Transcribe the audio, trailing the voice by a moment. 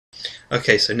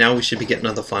Okay, so now we should be getting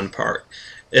to the fun part.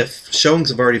 If showings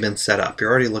have already been set up, you're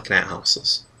already looking at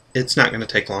houses. It's not going to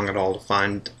take long at all to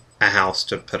find a house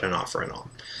to put an offer in on.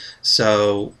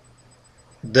 So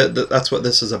that's what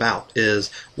this is about,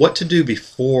 is what to do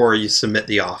before you submit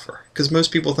the offer. Because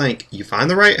most people think you find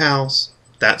the right house,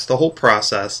 that's the whole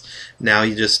process, now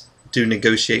you just do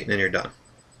negotiating and you're done.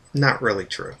 Not really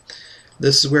true.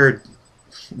 This is where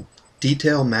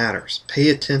detail matters. Pay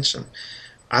attention.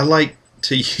 I like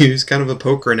to use kind of a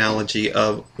poker analogy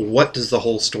of what does the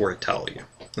whole story tell you.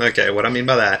 Okay, what I mean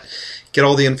by that, get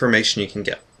all the information you can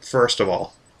get. First of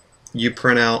all, you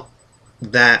print out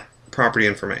that property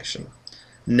information.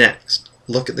 Next,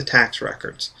 look at the tax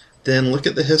records. Then look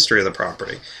at the history of the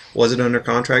property. Was it under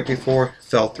contract before?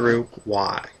 Fell through?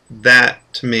 Why? That,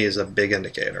 to me, is a big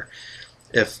indicator.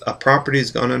 If a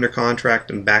property's gone under contract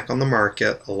and back on the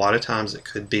market, a lot of times it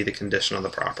could be the condition of the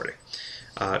property.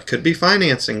 It could be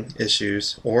financing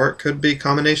issues, or it could be a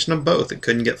combination of both. It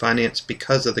couldn't get financed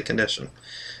because of the condition.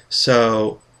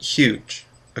 So, huge.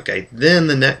 Okay, then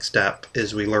the next step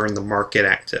is we learn the market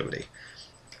activity.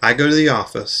 I go to the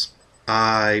office,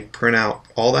 I print out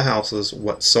all the houses,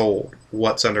 what's sold,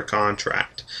 what's under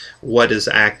contract, what is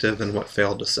active, and what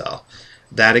failed to sell.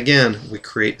 That again, we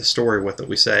create the story with it.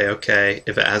 We say, okay,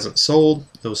 if it hasn't sold,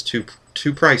 it was too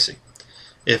pricey.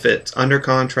 If it's under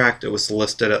contract, it was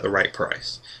listed at the right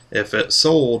price. If it's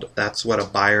sold, that's what a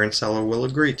buyer and seller will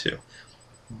agree to.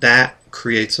 That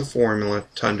creates a formula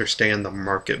to understand the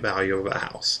market value of a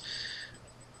house.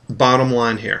 Bottom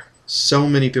line here, so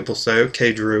many people say,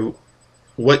 okay, Drew,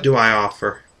 what do I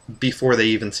offer, before they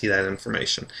even see that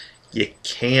information. You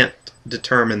can't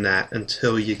determine that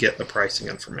until you get the pricing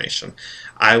information.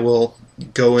 I will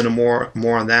go into more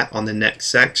on that on the next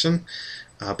section,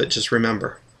 but just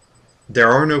remember,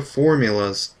 there are no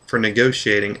formulas for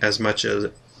negotiating as much as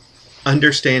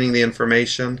understanding the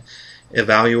information,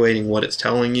 evaluating what it's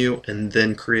telling you, and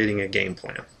then creating a game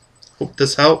plan. Hope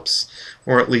this helps,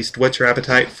 or at least whet your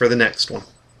appetite for the next one.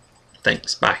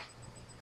 Thanks. Bye.